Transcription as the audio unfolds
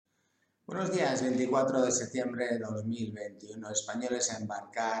Buenos días, 24 de septiembre de 2021, españoles a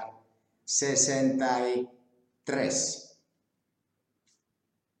embarcar 63.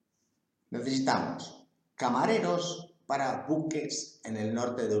 Necesitamos camareros para buques en el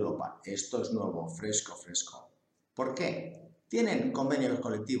norte de Europa. Esto es nuevo, fresco. ¿Por qué? Tienen convenios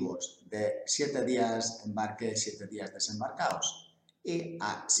colectivos de 7 días embarque, 7 días desembarcados. Y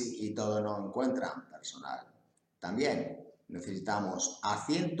así y todo no encuentran personal. También necesitamos a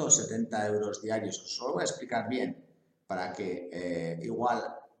 170 euros diarios. Os lo voy a explicar bien para que igual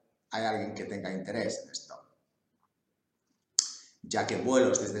hay alguien que tenga interés en esto. Ya que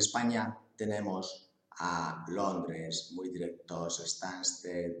vuelos desde España tenemos a Londres, muy directos,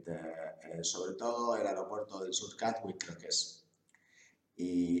 Stansted, sobre todo el aeropuerto del sur, Gatwick creo que es.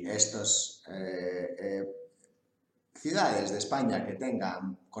 Y estas ciudades de España que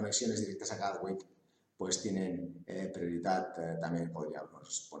tengan conexiones directas a Gatwick pues tienen prioridad. También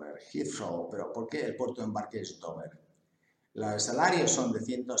podríamos poner Heathrow, pero ¿por qué el puerto de embarque es Dover? Los salarios son de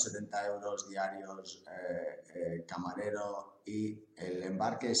 170 euros diarios camarero y el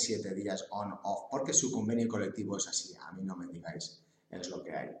embarque es 7 días on-off, porque su convenio colectivo es así, a mí no me digáis, es lo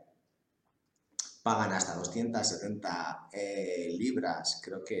que hay. Pagan hasta 270 libras,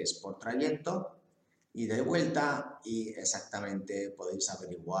 creo que es por trayecto, ida y vuelta, y exactamente podéis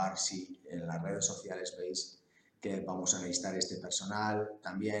averiguar si en las redes sociales veis que vamos a necesitar este personal.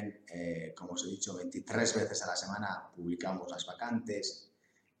 También, como os he dicho, 23 veces a la semana publicamos las vacantes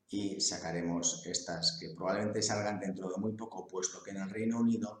y sacaremos estas que probablemente salgan dentro de muy poco, puesto que en el Reino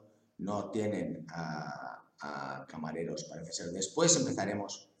Unido no tienen a camareros, parece ser. Después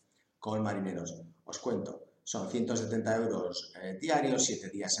empezaremos con marineros. Os cuento, son 170 euros diarios, 7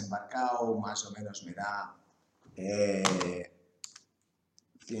 días embarcado, más o menos me da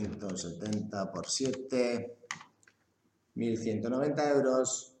 170 por 7, 1.190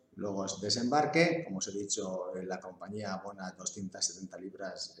 euros. Luego es desembarque, como os he dicho, la compañía abona 270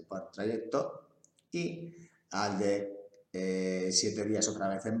 libras por trayecto, y al de 7 días otra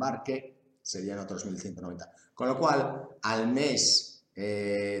vez embarque serían otros 1.190. Con lo cual, al mes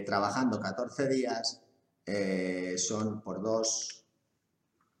trabajando 14 días son por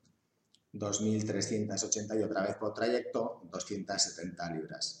 2.380 y otra vez por trayecto 270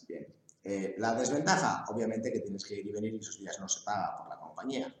 libras. Bien. La desventaja, obviamente, que tienes que ir y venir y esos días no se paga por la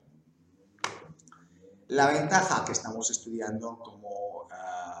compañía. La ventaja que estamos estudiando como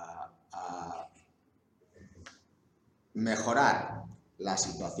mejorar la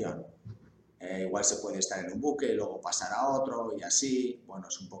situación. Igual se puede estar en un buque y luego pasar a otro y así. Bueno,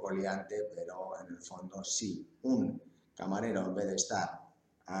 es un poco liante, pero en el fondo sí. Un camarero, en vez de estar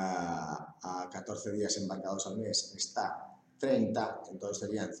a 14 días embarcados al mes, está 30, entonces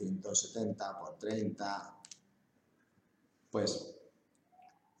serían 170 por 30, pues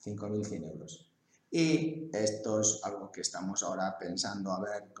 5.100 euros. Y esto es algo que estamos ahora pensando a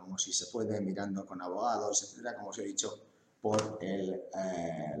ver cómo si se puede, mirando con abogados, etcétera, como os he dicho, por el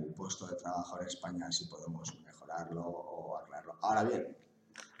puesto de trabajo en España, si podemos mejorarlo o aclararlo. Ahora bien,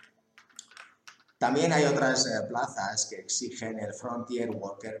 también hay otras plazas que exigen el Frontier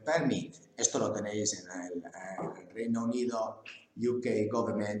Worker Permit. Esto lo tenéis en el Reino Unido, UK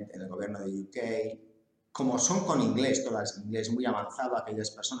Government, en el gobierno de UK. Como son con inglés, todas inglés muy avanzado, aquellas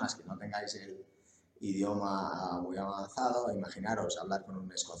personas que no tengáis el idioma muy avanzado, imaginaros hablar con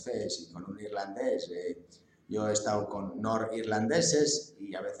un escocés y con un irlandés. Yo he estado con norirlandeses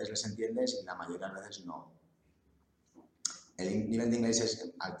y a veces les entiendes y la mayoría de veces no. El nivel de inglés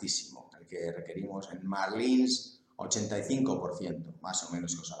es altísimo, el que requerimos en Marlins 85%, más o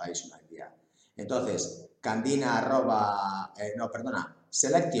menos, que os hagáis una idea. Entonces,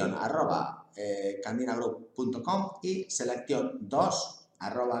 selection@candinagroup.com y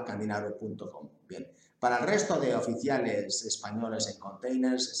selection2@candinagroup.com. Bien, para el resto de oficiales españoles en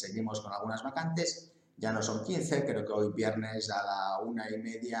containers seguimos con algunas vacantes, ya no son 15, creo que hoy viernes a la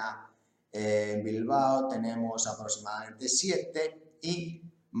 1:30 en Bilbao tenemos aproximadamente 7, y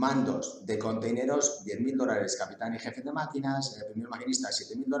mandos de containeros, 10.000 dólares, capitán y jefe de máquinas, primer maquinista,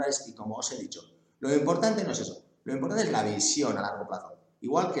 7.000 dólares, y como os he dicho, lo importante no es eso, lo importante es la visión a largo plazo.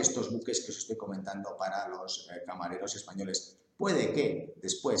 Igual que estos buques que os estoy comentando para los camareros españoles, puede que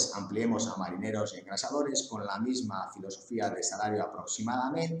después ampliemos a marineros y engrasadores con la misma filosofía de salario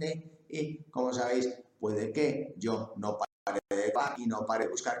aproximadamente, y como sabéis, puede que yo no y no pare de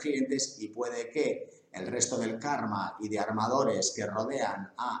buscar clientes, y puede que el resto del karma y de armadores que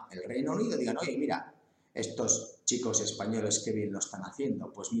rodean a el Reino Unido digan: oye, mira, estos chicos españoles qué bien lo están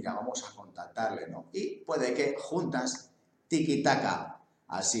haciendo, pues mira, vamos a contactarle, ¿no? Y puede que juntas, tiki-taka,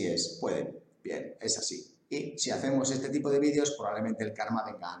 así es, pueden, bien, es así. Y si hacemos este tipo de vídeos, probablemente el karma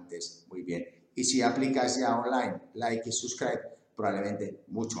venga antes. Muy bien. Y si aplicas ya online, like y subscribe, probablemente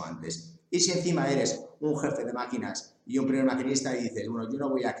mucho antes. Y si encima eres un jefe de máquinas y un primer maquinista y dices, bueno, yo no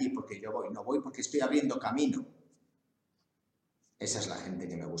voy aquí porque yo voy, no voy porque estoy abriendo camino. Esa es la gente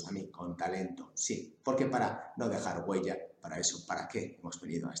que me gusta a mí, con talento, sí. Porque para no dejar huella, para eso, ¿para qué hemos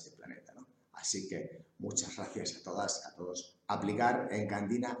venido a este planeta, ¿no? Así que muchas gracias a todas, a todos. Aplicar en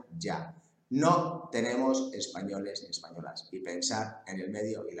Cantina ya. No tenemos españoles ni españolas y pensar en el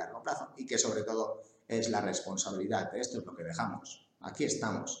medio y largo plazo y que sobre todo es la responsabilidad. Esto es lo que dejamos. Aquí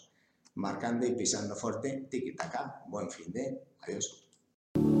estamos, marcando y pisando fuerte, tiki-taka, buen fin de, adiós.